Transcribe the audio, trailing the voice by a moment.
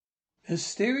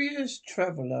Mysterious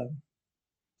Traveler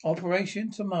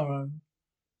Operation Tomorrow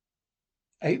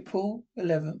April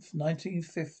 11th,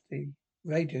 1950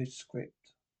 Radio script.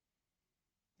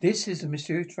 This is the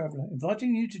Mysterious Traveler,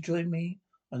 inviting you to join me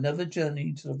on another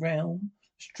journey into the realm,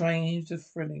 strange, the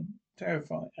thrilling,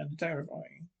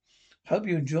 terrifying. Hope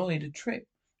you enjoy the trip.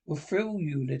 Will thrill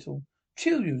you a little,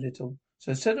 chill you a little.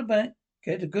 So settle back,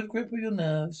 get a good grip of your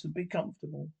nerves, and be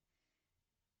comfortable.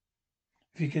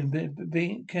 If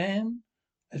you can,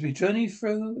 as we journey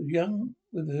through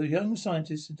with a young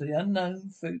scientist into the unknown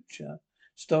future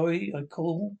story I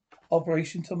call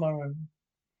Operation Tomorrow.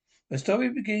 The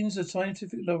story begins in a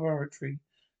scientific laboratory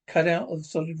cut out of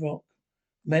solid rock,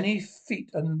 many feet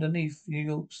underneath New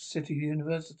York City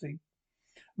University.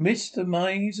 Amidst the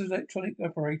maze of electronic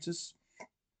apparatus,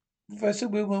 Professor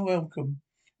Wilmer Welcome,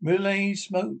 middle-aged,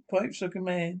 smoke pipe-sucking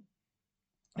man,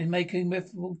 is making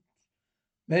methodical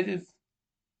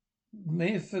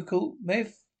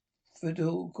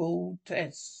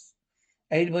tests,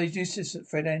 aided by his new assistant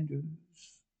Fred Andrews.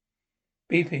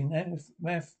 Beeping,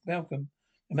 Malcolm.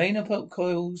 The main input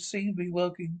coils seem to be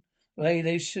working the way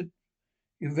they should.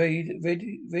 You ready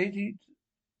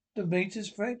the meters,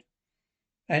 Fred?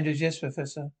 Andrews, yes,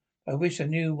 Professor. I wish I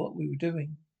knew what we were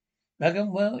doing.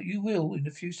 Malcolm, well, you will in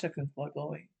a few seconds, my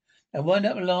boy. Now wind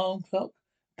up alarm clock.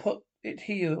 Put it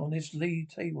here on this lead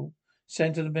table.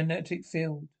 Center of the magnetic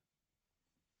field.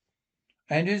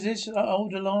 Andrews, this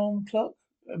old alarm clock?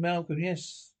 Malcolm,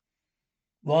 yes.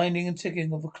 Winding and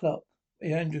ticking of a clock.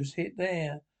 Andrews, hit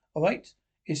there. All right.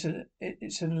 It's an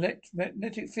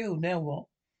electromagnetic field. Now what?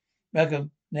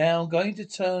 Malcolm, now I'm going to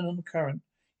turn on the current.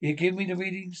 You give me the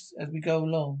readings as we go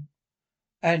along.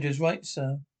 Andrews, right,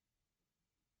 sir.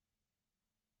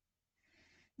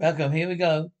 Malcolm, here we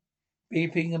go.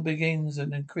 Beeping and begins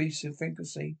an increase in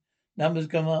frequency. Numbers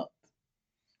come up.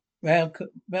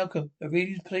 Malcolm, the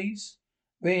readings, please.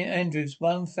 Andrews,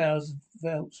 1,000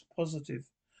 volts positive.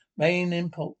 Main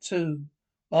input 2,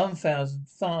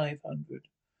 1,500,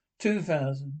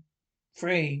 2,000,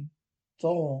 3,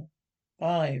 4,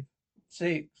 5,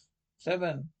 6,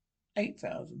 7,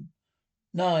 8,000,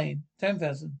 9,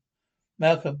 10,000.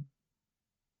 Malcolm.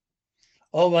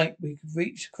 All right, we can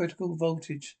reach critical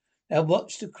voltage. Now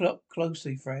watch the clock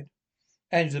closely, Fred.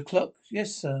 And the clock,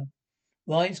 yes, sir.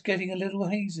 Why, it's getting a little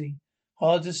hazy.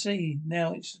 Hard to see.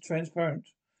 Now it's transparent,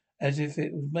 as if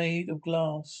it was made of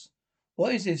glass.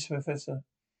 What is this, Professor?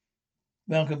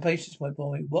 Malcolm, patience, my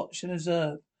boy. Watch and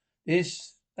observe.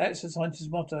 That's the scientist's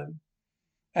motto.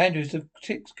 Andrews, the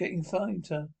tick's getting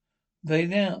fainter.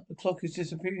 Fading out. The clock is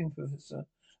disappearing, Professor.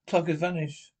 The clock has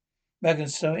vanished. Malcolm,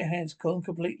 so it has gone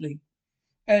completely.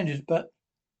 Andrews, but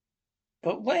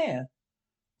where?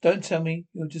 Don't tell me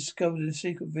you've discovered the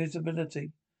secret of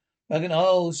visibility. Malcolm,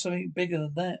 oh, something bigger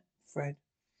than that, Fred.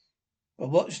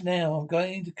 But watch now. I'm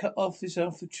going to cut off this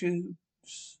alpha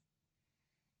tubes.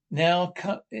 Now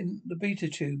cut in the beta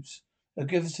tubes. They'll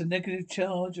give us a negative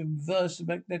charge and reverse the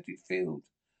magnetic field.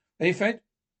 Ready, Fred?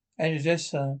 Andrews, yes,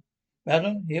 sir.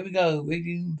 Malcolm, here we go.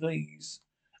 Reading, please.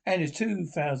 Andrews,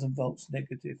 2,000 volts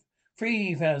negative.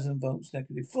 3,000 volts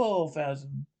negative.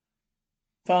 4,000.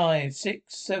 5, 6,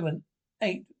 7,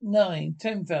 8, 9,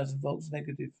 10,000 volts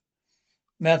negative.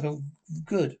 Malcolm,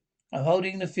 good. I'm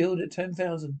holding the field at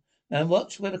 10,000. Now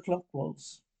watch where the clock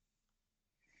was.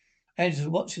 Andrews,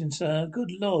 watching, sir.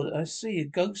 Good Lord, I see a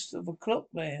ghost of a clock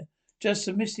there. Just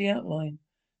a misty outline.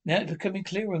 Now it's becoming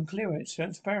clearer and clearer. It's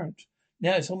transparent.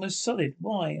 Now it's almost solid.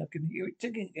 Why? I can hear it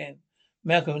ticking again.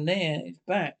 Malcolm, there, it's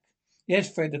back. Yes,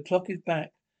 Fred, the clock is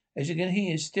back. As you can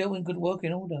hear, it's still in good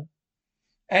working order.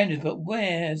 Andrews, but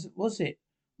where was it?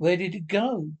 Where did it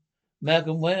go?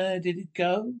 Malcolm, where did it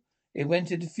go? It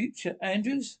went into the future.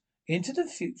 Andrews? Into the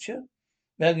future?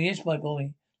 Malcolm, yes, my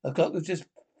boy. The clock was just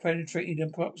penetrated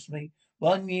approximately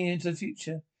 1 year into the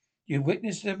future. You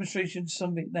witnessed a demonstration of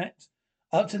something that,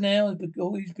 up to now, has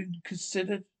always been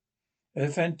considered a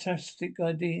fantastic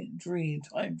idea, dream,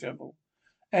 time travel.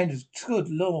 Andrews, good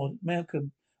Lord,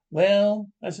 Malcolm. Well,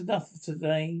 that's enough for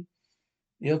today.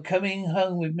 You're coming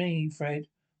home with me, Fred,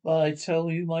 while I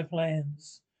tell you my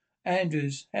plans.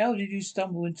 Andrews, how did you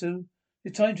stumble into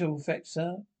the time travel effect,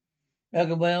 sir?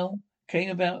 Malcolm, well, came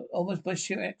about almost by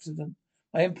sheer accident.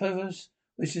 My own purpose,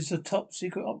 which is a top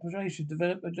secret operation,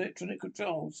 develop electronic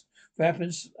controls for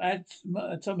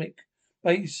atomic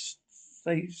base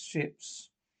spaceships.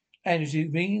 Andrews, you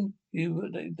mean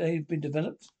they've been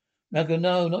developed? Malcolm,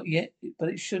 no, not yet, but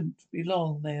it shouldn't be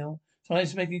long now. Science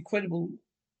is making incredibly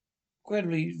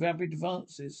rapid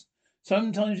advances.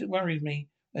 Sometimes it worries me.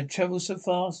 When travel so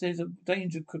fast, there's a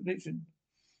danger of collision.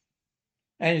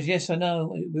 And yes, I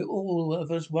know, we're all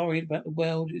of us worried about the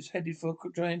world. It's headed for a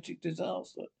gigantic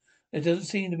disaster. There doesn't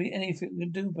seem to be anything we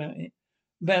can do about it.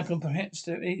 Malcolm, perhaps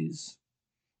there is.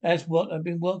 That's what I've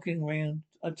been working around.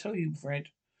 I tell you, Fred.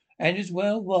 And as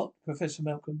well, what, Professor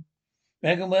Malcolm?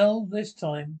 Malcolm, well,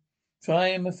 try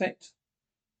and effect.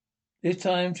 This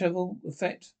time travel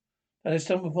effect that I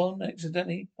stumbled upon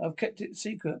accidentally. I've kept it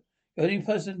secret. The only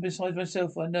person besides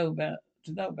myself I know about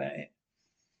it.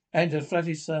 Andrew,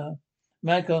 flatly, sir.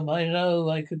 Malcolm, I know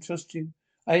I can trust you.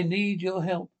 I need your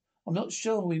help. I'm not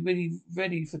sure we're really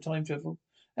ready for time travel.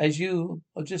 As you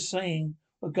are just saying,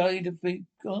 we're going to be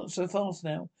gone so fast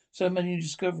now. So many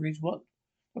discoveries. What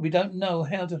we don't know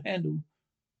how to handle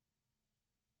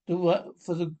the wo-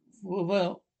 for the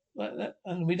well,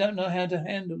 and we don't know how to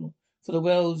handle for the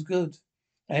world's good.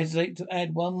 I hesitate to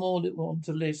add one more little one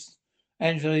to the list.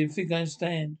 Angela, you think I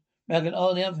understand? Malcolm,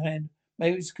 on the other hand,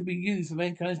 maybe it could be used for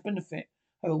mankind's benefit.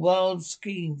 I have a wild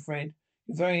scheme, Fred.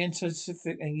 You're very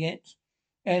specific, and yet,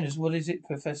 Anders, what is it,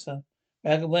 Professor?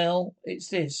 Malcolm, well, it's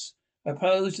this. I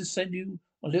propose to send you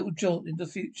a little jaunt into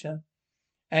the future.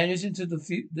 Anders, into the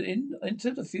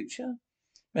future?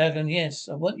 Malcolm, yes.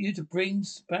 I want you to bring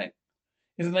back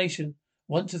information.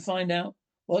 Want to find out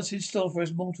what's in store for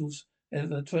us mortals in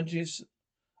the 20th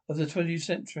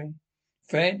century.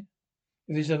 Fred,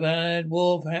 if it's a bad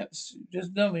war, perhaps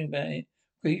just knowing about it,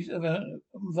 please about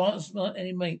advancement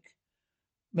any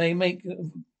may make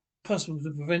possible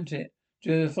to prevent it.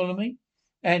 Do you follow me?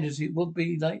 Anders, it would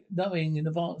be like knowing in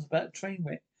advance about a train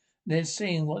wreck, and then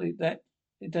seeing that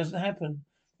it doesn't happen.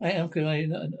 I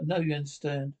know you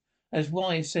understand. That's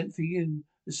why I sent for you.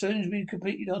 As soon as we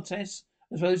completed our tests,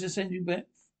 I suppose to send you back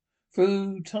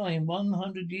through time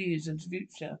 100 years into the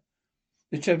future.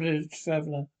 The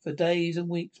traveler, for days and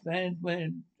weeks,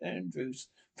 Andrews,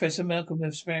 Professor Malcolm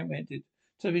have experimented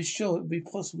to be sure it would be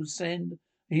possible to send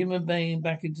a human being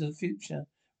back into the future,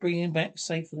 bring him back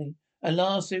safely. At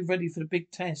last they're ready for the big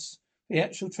test, the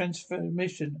actual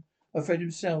transformation of Fred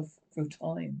himself through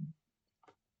time.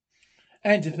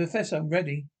 And the Professor, I'm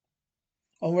ready.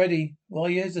 Already, why are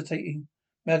you hesitating?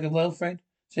 Malcolm, well, Fred,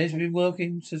 since we've been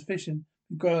working, suspicion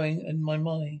growing in my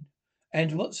mind.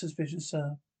 And what suspicion,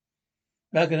 sir?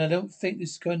 Malcolm, I don't think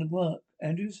this is going to work.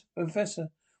 Andrews, Professor,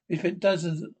 we spent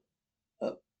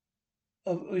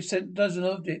we sent dozens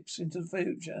of objects into the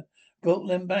future, brought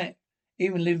them back,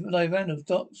 even live animals,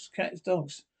 dogs, cats,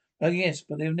 dogs. Oh yes,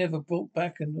 but they've never brought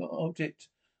back an object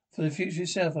for the future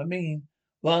itself. I mean,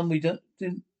 one we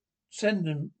didn't send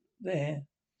them there.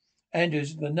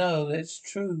 Andrews, but no, that's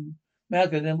true.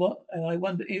 Malcolm, then what? And I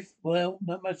wonder if, well,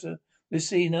 no matter. We'll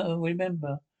see now and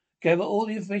remember. Gather all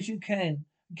the information you can.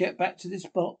 Get back to this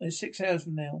spot in 6 hours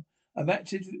from now. I'm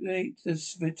activate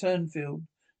this return field.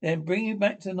 Then bring you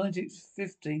back to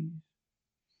 1950.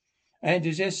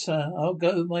 Andrews, yes, sir. I'll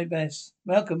go my best.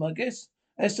 Malcolm, I guess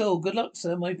that's all. Good luck,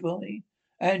 sir, my boy.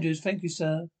 Andrews, thank you,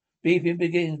 sir. Beeping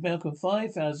begins. Malcolm,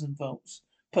 5,000 volts.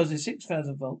 Positive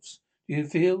 6,000 volts. Do you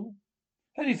feel?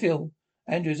 How do you feel?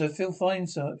 Andrews, I feel fine,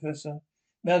 sir, Professor.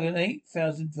 Malcolm,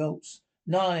 8,000 volts.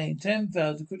 9,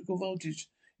 10,000 critical voltage.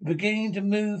 You're beginning to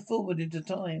move forward into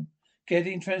time.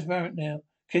 Getting transparent now.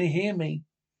 Can you hear me?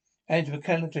 Andrew,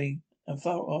 mechanically and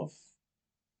far off.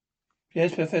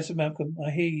 Yes, Professor Malcolm, I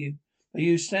hear you. But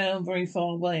you sound very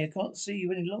far away. I can't see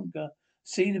you any longer.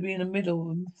 Seem to be in the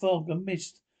middle of fog and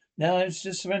mist. Now I'm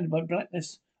just surrounded by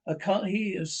blackness. I can't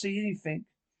hear or see anything.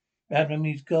 Malcolm,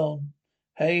 he's gone.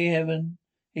 Hey, heaven.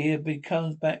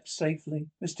 Comes back safely.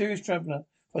 Mysterious traveller.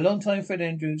 For a long time, Fred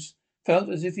Andrews felt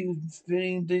as if he was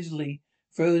spinning dizzily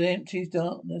through the empty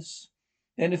darkness.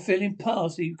 Then the feeling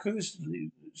passed. He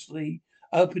curiously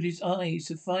opened his eyes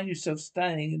to find himself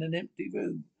standing in an empty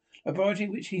room, a laboratory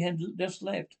which he had just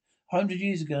left 100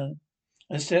 years ago.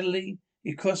 And steadily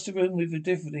he crossed the room with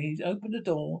difficulty. He opened the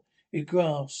door. He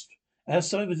grasped.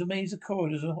 Outside was a maze of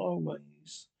corridors and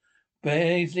hallways.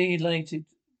 Briefly lighted,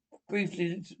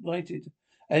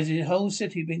 as the whole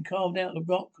city had been carved out of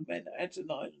the rock of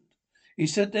Manhattan Island. He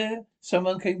stood there.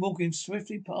 Someone came walking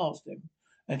swiftly past him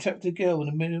and trapped a girl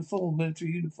in a full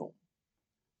military uniform.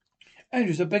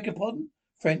 Andrews, I beg your pardon?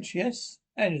 French, yes?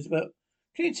 Andrews, but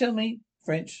can you tell me?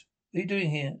 French, what are you doing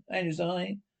here? Andrews,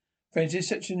 French, this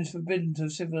section is forbidden to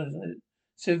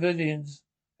civilians.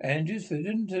 Andrews,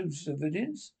 forbidden to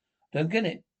civilians? Don't get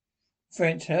it.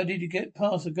 French, how did you get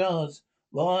past the guards?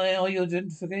 Why are your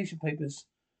identification papers?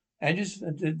 Andrews,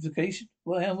 identification?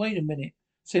 Well, wait a minute.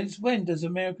 Since when does an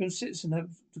American citizen have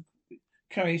to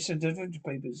carry identification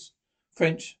papers?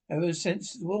 French, ever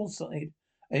since the war started.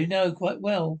 As you know quite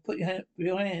well, put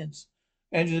your hands.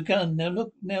 Andrews, a gun. Now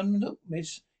look,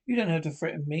 miss. You don't have to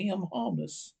threaten me. I'm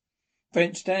harmless.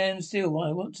 French, stand still.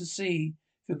 I want to see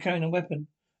if you're carrying a weapon.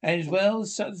 Andrews, well,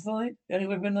 satisfied? The only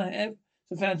weapon I have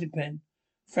is a fountain pen.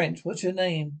 French, what's your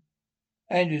name?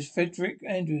 Andrews, Frederick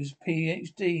Andrews,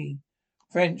 PhD.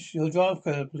 French, your draft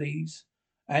card, please.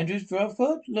 Andrews, draft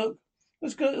card? Look,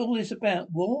 what's got all this about?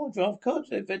 War? Draft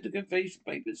cards? Identification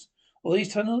papers? All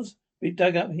these tunnels we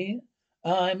dug up here?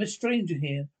 I'm a stranger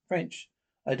here. French,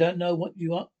 I don't know what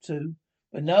you're up to,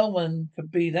 but no one can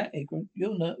be that ignorant.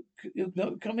 You're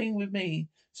not coming with me.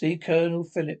 See Colonel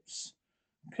Phillips.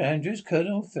 Andrews,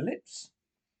 Colonel Phillips?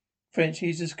 French,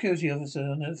 he's a security officer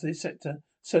on the sector.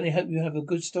 Certainly hope you have a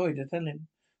good story to tell him.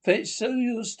 Fetch, so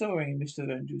your story,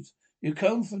 Mr. Andrews. You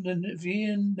come from the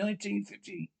year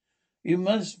 1950. You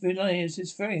must realize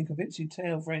it's very unconvincing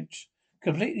tale, French.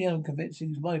 Completely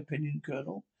unconvincing, is my opinion,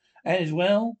 Colonel. And as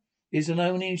well, it's the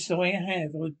only story I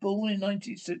have. I was born in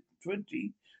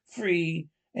 1923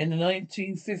 in the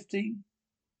 1950.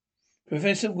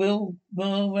 Professor Will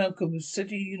Welcome of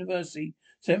City University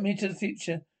sent me to the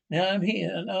future. Now I'm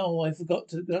here, and oh, I forgot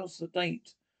to ask the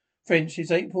date. French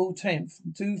is April 10th,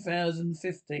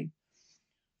 2050.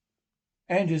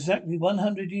 And exactly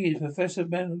 100 years. Professor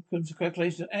Malcolm's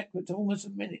calculation accurate to almost a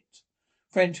minute.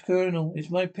 French Colonel, it's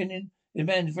my opinion, the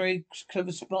man's a very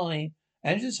clever spy.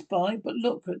 And he's a spy, but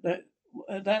look at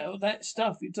that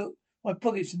stuff you took. My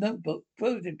pockets, notebook,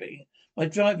 prototyping, my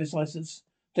driver's license,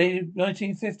 dated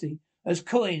 1950. Those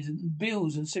coins and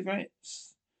bills and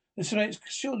cigarettes. The cigarettes,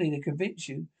 surely they convince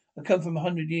you. I come from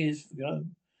 100 years ago.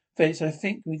 Fates, I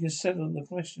think we can settle the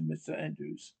question, Mr.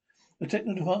 Andrews. The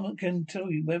technical department can tell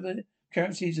you whether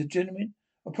currency is a genuine,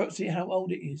 approximately how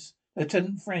old it is.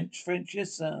 Lieutenant French,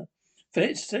 yes, sir.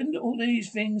 Let's send all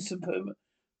these things to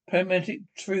paramedic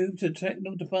true to the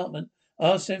technical department.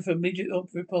 Ask them for immediate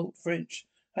report, French.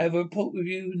 I have a report with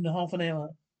you in half an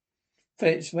hour.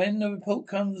 Fetch, when the report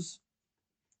comes,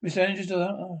 Mr. Andrews,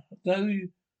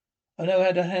 I know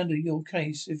how to handle your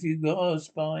case. If you are a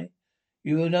spy,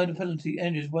 you will know the penalty.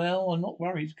 Andrews, well, I'm not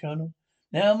worried, Colonel.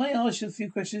 Now, may I ask you a few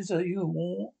questions? Are you at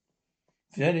war?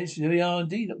 Felix, we are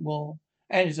indeed at war.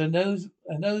 Andrews, are those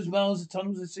miles of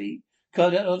tunnels of sea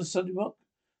carved out of the solid rock?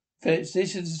 Felix,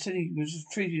 this is the city which was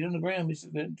treated on the ground,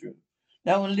 Mr. Andrews.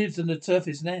 No one lives on the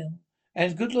surface now.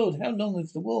 And good Lord, how long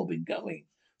has the war been going?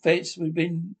 Felix, we've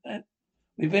been at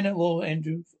war,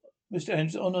 Andrew, Mr.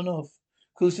 Andrews, on and off.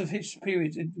 Course of history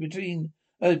periods in between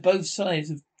both sides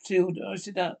have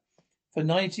hosted up for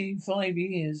 95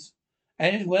 years.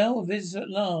 And well, visitors at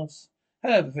last.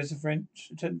 Hello, Professor French,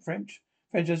 Lieutenant French.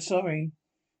 French, I'm sorry,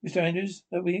 Mr. Andrews,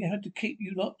 that we had to keep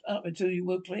you locked up until you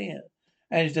were clear.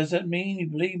 Andrews, does that mean you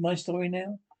believe my story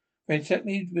now? French,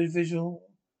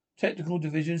 technical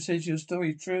division says your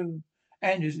story is true.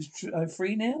 Andrews, is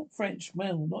free now? French,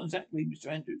 well, not exactly,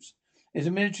 Mr. Andrews. It's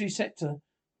a military sector.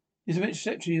 It's a military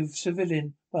sector of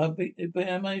civilian, but I'll be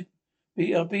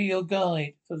your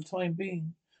guide for the time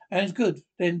being. And it's good.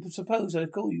 Then suppose I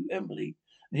call you Emily,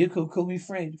 and you could call me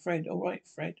Fred. Fred, all right,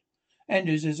 Fred.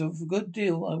 Andrews, there's a good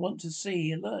deal I want to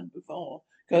see and learn before.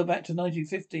 Go back to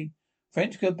 1950.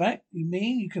 French, go back? You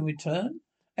mean you can return?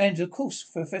 And of course,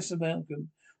 Professor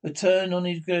Malcolm return on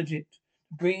his gadget,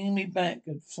 bringing me back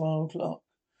at 4 o'clock.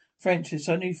 French, it's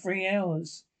only 3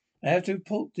 hours. I have to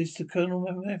report this to Colonel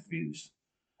Matthews.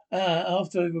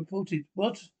 After I reported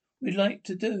what we'd like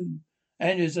to do.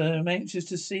 Andrews, I'm anxious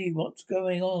to see what's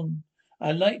going on.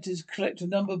 I'd like to collect a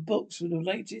number of books with the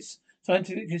latest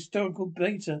scientific historical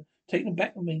data. Take them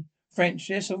back with me. French,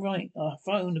 yes, all right. I'll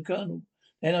phone the Colonel.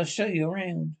 Then I'll show you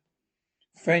around.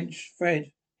 French,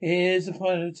 Fred, here's the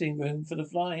piloting room for the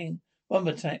flying bomb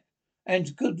attack.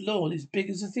 And good Lord, it's big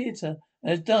as a theatre.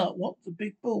 And it's dark. What's the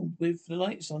big board with the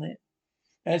lights on it?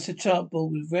 That's a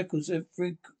chartboard with records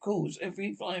every calls,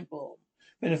 every flying bomb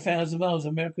within 1,000 miles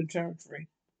of American territory.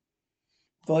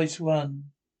 Voice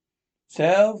 1.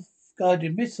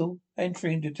 Self-guided missile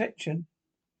entering detection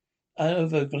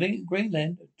over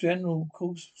Greenland. General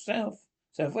course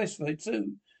southwest. Voice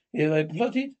 2. Here I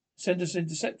plotted. Send us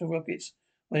interceptor rockets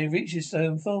when he reaches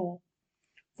zone 4.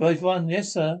 Voice 1.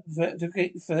 Yes, sir.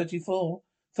 Vertical 34.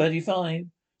 35.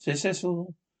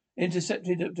 Successful.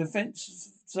 Intercepted at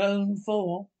defense zone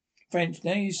 4. French.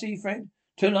 Now you see, Fred.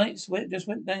 2 lights just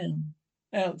went down.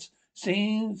 Out.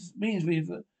 Means we've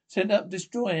sent up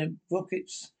destroyer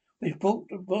rockets which brought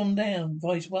the bomb down.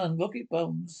 Voice 1. Rocket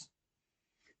bombs.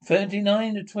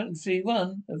 39 to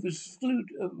 21 have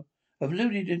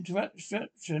eluded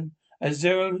interception as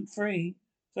 03.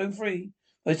 Zone 3.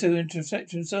 Voice 2.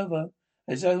 Interception server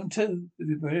at zone 2. If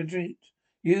you predict.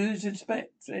 Use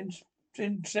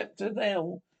interceptor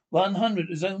L 100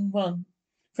 to zone 1.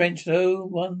 French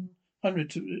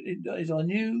 100 is our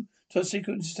new top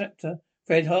secret interceptor.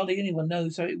 Fred, hardly anyone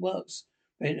knows how it works.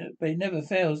 But it never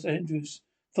fails, Andrews.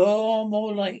 4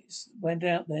 more lights went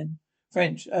out then.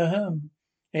 French,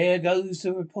 Here goes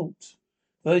the report.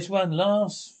 Voice 1,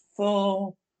 last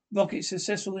 4 rockets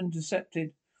successful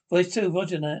intercepted. Voice 2,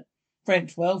 roger that.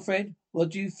 French, well, Fred, what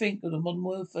do you think of the modern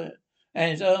warfare?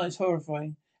 And it's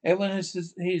horrifying. Everyone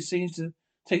here seems to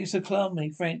take it so calmly.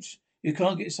 French, you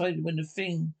can't get excited when the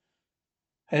thing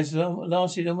has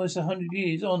lasted almost 100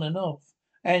 years on and off.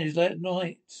 And it's that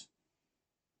night.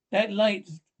 That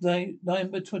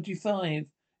number 25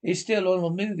 is still on a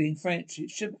moving French.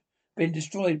 It should have been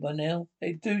destroyed by now.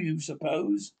 Do you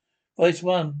suppose? Voice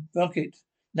 1, rocket.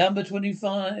 Number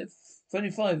 25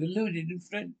 eluded in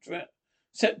French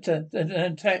scepter and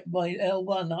attacked by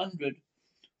L-100.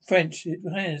 French, it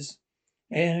has.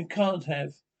 And can't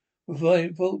have.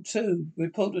 Report 2,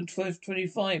 report on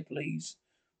 1225, please.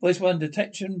 Voice 1,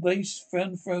 detection base,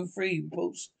 front throw 3,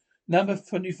 reports. Number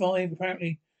 25,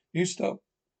 apparently, you stop.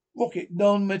 Rocket,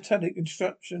 non-metallic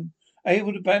construction.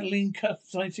 Able to battling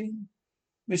sighting.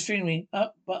 Machinery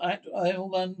up at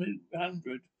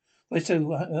L-100. Voice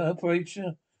 2,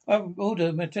 operator.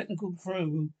 Order my technical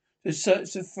crew to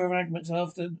search the fragments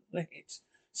after the hit.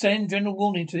 Send general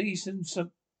warning to eastern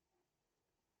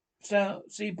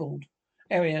seaboard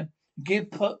area. Give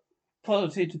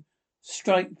plotted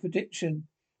strike prediction.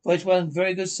 Voice 1,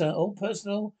 very good, sir. All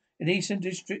personnel in Eastern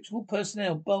District, all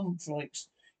personnel, bomb strikes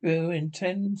you in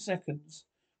 10 seconds.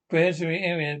 Predatory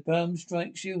area, bomb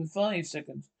strikes you in 5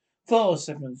 seconds. 4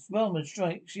 seconds. Bomber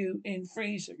strikes you in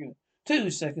 3 seconds. 2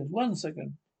 seconds. 1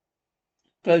 second.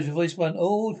 Closure. Voice 1,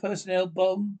 all personnel,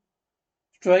 bomb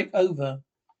strike over.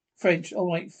 French,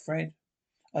 alright, Fred.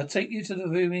 I'll take you to the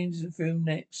room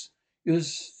next. You'll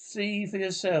see for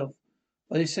yourself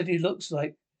what he said he looks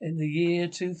like in the year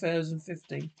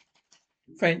 2050.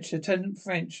 French, Lieutenant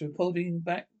French, reporting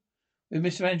back with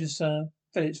Mr. Andrews, sir.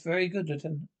 Phillips, very good,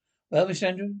 Lieutenant. Well, Mr.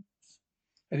 Andrews,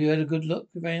 have you had a good look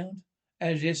around?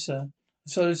 Andrews, yes, sir. I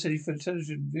saw the city for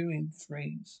television viewing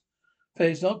screens.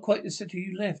 Phillips, not quite the city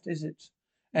you left, is it?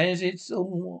 And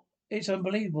it's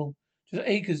unbelievable. Just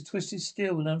acres of twisted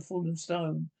steel and unfallen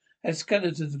stone. And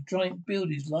skeletons of giant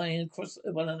buildings lying across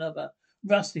one another.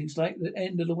 Rustings like the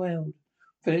end of the world.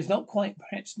 But it's not quite,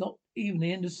 perhaps not even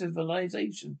the end of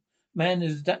civilization. Man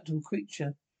is an adaptable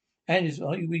creature. Andrews,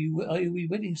 are we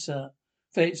winning, sir?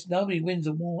 Felix, nobody wins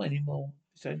a war anymore,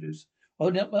 Mr. Andrews.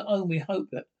 We hope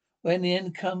that when the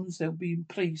end comes, there'll be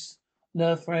peace on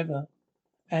earth forever.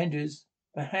 Andrews,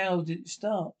 but how did it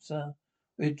start, sir?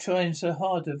 We're trying so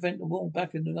hard to prevent the war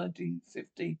back in the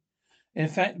 1950. In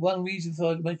fact, one reason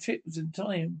for my trip was into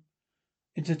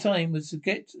time was to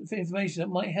get information that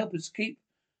might help us keep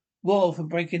war from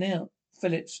breaking out.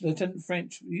 Phillips, Lieutenant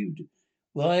French,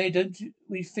 why don't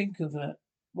we think of that?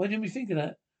 Why didn't we think of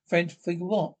that? French, think of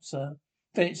what, sir?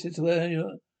 Phillips, if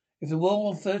the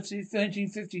war of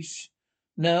 1350,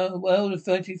 no, well, the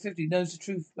 1350 knows the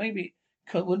truth. Maybe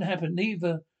it wouldn't happen.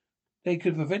 Neither they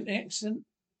could prevent the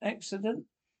accident.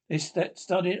 They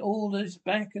started all this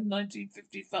back in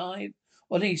 1955.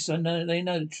 Or at least they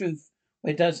know the truth.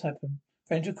 When it does happen.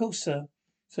 French, of course, sir.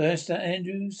 So Esther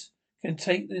Andrews can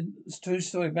take the true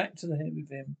story back to him with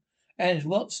him. And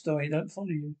what story? Don't follow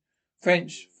you.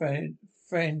 French,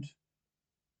 friend.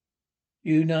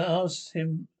 You asked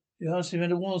him when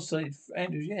the war started.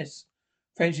 Andrews, yes.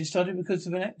 French, it started because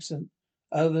of an accident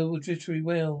over the jittery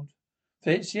world.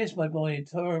 Fritz, yes, my boy,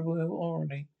 it's horrible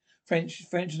already. French,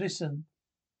 listen.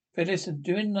 Fred, listen.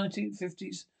 During the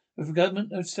 1950s, the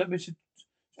government established a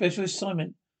special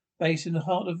assignment base in the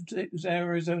heart of the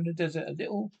Arizona desert, a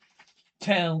little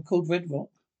town called Red Rock.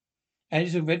 And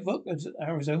it's a Red Rock,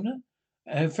 Arizona?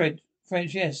 French,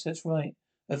 yes, that's right.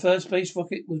 The first space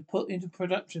rocket was put into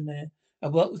production there,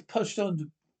 and what was pushed to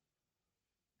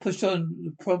the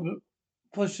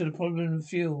problem of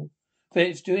fuel.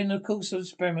 Fritz, during the course of the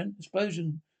experiment,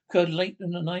 explosion occurred late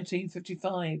in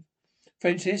 1955.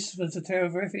 French, this was a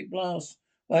terrific blast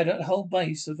right at the whole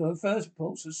base. The first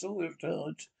reports of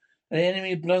sabotage. The enemy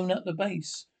had blown up the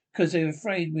base because they were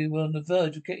afraid we were on the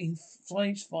verge of getting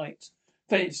side fight.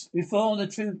 Fritz, before the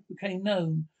truth became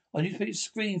known, on newspaper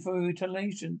screen for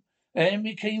retaliation, the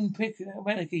enemy became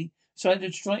panicky,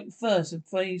 decided to strike first and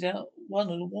phase out one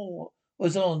of the war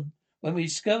was on. When we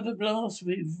discovered the blast,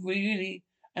 we really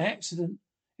an accident.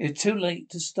 It's too late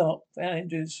to stop.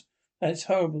 Andrews, that's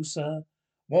horrible, sir.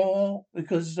 War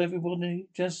because everybody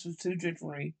just was too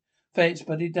jittery. Fates,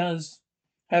 but it does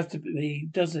have to be,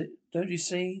 does it? Don't you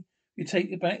see? You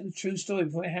take it back the true story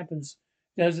before it happens.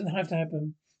 It doesn't have to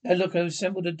happen. Now look, I've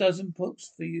assembled a dozen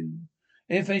books for you.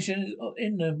 Information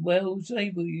in them will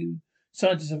enable you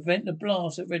scientists to prevent the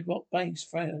blast at Red Rock Base,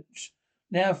 French.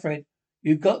 Now, Fred,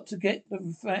 you've got to get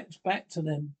the facts back to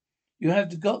them. You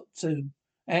have got to.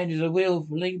 And I will,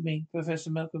 believe me, Professor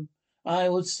Malcolm. I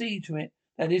will see to it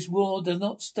that this war does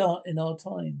not start in our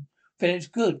time. Fred, it's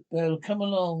good, but it'll come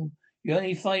along. You're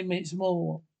only 5 minutes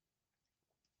more.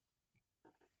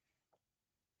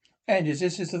 Andrews,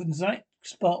 this is the exact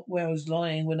spot where I was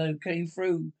lying when I came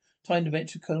through. Time to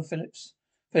mention Colonel Phillips.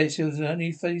 Phillips, it was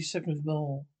only 30 seconds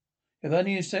more. If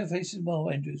only you said faces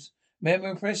more, Andrews.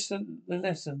 Remember, press the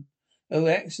lesson. Oh,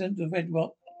 accident of Red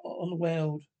Rock on the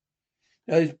world.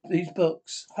 These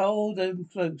books. Hold them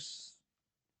close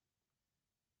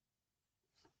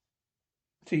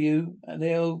to you, and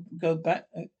they'll go back,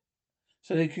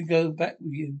 so they can go back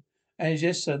with you. And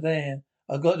yes, sir, there.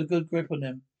 I got a good grip on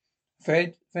them.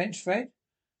 French Fred?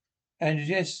 And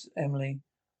yes, Emily.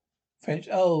 French,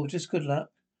 oh, just good luck.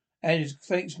 And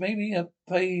thanks, maybe I'll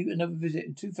pay you another visit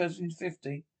in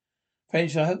 2050.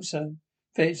 French, I hope so.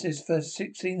 Felix says for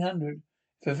 1600.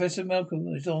 Professor Malcolm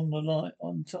is on the line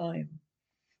on time.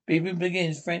 Beeping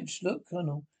begins. French, look,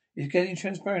 Colonel. He's getting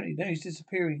transparently. Now he's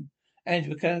disappearing. And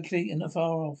mechanically and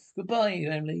far off. Goodbye,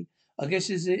 Emily. I guess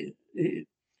is it.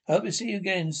 Hope to see you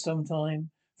again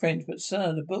sometime. French, but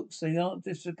sir, the books, they aren't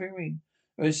disappearing.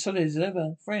 They're as solid as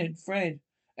ever. Fred.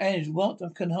 And what? I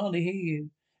can hardly hear you.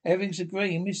 Everything's a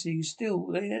grey and misty. You still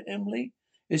there, Emily?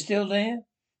 You're still there?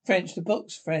 French, the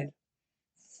books, Fred.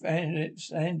 And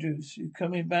it's Andrews. You're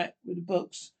coming back with the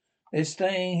books. They're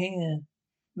staying here.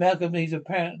 Malcolm needs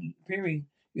appearing.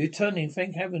 You're turning.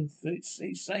 Thank heaven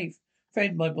he's safe.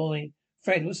 Fred, my boy.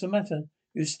 Fred, what's the matter?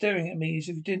 You're staring at me as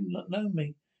if you didn't know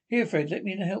me. Here, Fred, let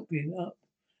me help you up.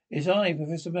 It's I,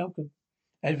 Professor Malcolm.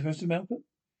 And Professor Malcolm?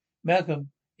 Malcolm.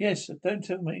 Yes, don't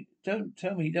tell me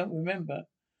you don't remember.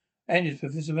 And it's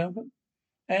Professor Malcolm?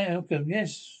 Malcolm,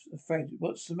 yes, Fred,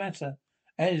 what's the matter?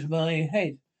 And my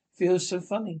head feels so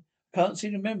funny. Can't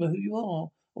seem to remember who you are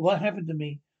or what happened to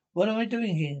me. What am I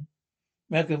doing here?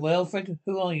 Malcolm, well, Fred,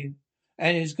 who are you?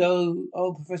 And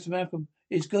Professor Malcolm,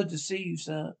 it's good to see you,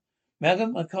 sir.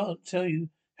 Malcolm, I can't tell you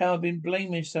how I've been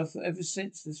blaming myself ever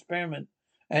since the experiment.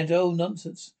 And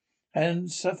nonsense. Hadn't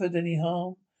suffered any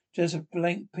harm. Just a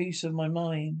blank piece of my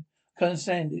mind. Can't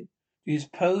stand it. Do you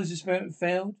suppose the experiment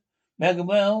failed? Malcolm,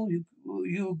 well,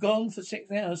 you were gone for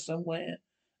 6 hours somewhere.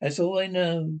 That's all I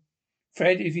know.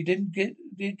 Fred, if you did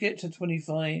get to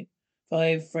 25,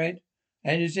 Fred.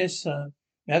 And it's yes, sir.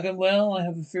 Malcolm, well, I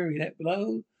have a theory that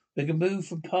below we can move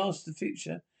from past to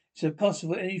future. It's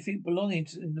impossible anything belonging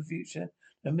to in the future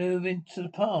to move into the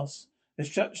past. The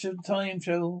structure of time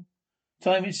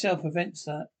itself prevents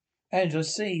that. And I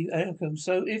see, Malcolm,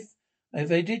 so if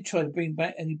they did try to bring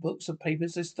back any books or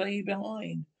papers, they stay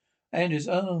behind. Andrews,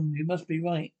 you must be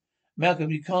right.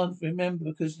 Malcolm, you can't remember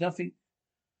because nothing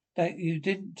that you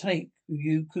didn't take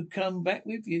you could come back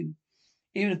with you.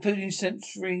 Even including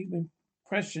sensory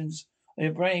impressions on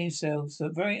your brain cells, the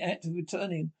very act of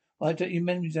returning wiped out your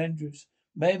memories, Andrews.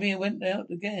 Maybe it went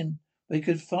out again. We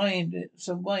could find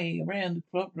some way around the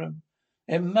problem.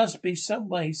 There must be some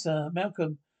way, sir.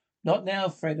 Malcolm, not now,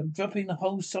 Fred. I'm dropping the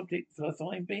whole subject for the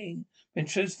time being. Been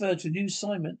transferred to a new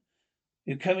assignment.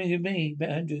 You're coming with me,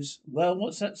 Andrews. Well,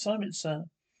 what's that assignment, sir?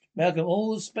 Malcolm,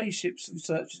 all the spaceships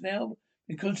research is now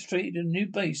been concentrated in a new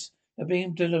base that are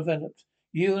being developed.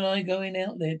 You and I going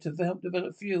out there to help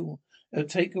develop fuel that'll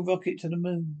take a rocket to the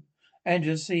moon.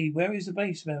 Andrews, see, where is the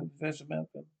base, Professor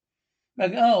Malcolm?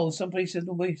 Malcolm, someplace in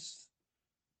the west.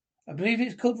 I believe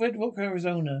it's called Red Rock,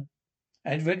 Arizona.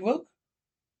 And Red Rock?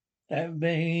 That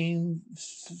name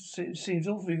seems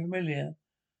awfully familiar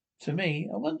to me.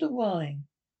 I wonder why.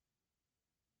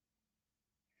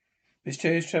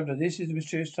 Mysterious Traveler. This is the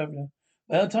Mysterious Traveler.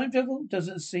 Well, time travel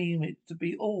doesn't seem it to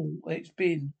be all it's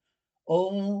been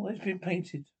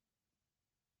painted.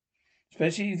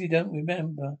 Especially if you don't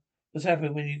remember what's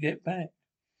happened when you get back.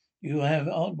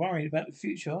 Aren't worried about the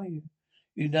future, are you?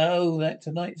 You know that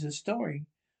tonight's a story.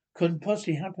 Couldn't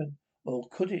possibly happen. Or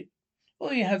could it?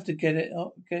 Well, you have to get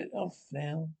off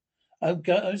now.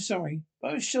 I'm sorry,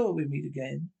 but I'm sure we'll meet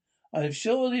again. I'm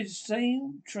sure this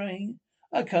same train,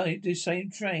 I can't the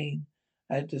same train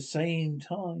at the same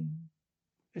time.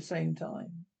 The same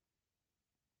time.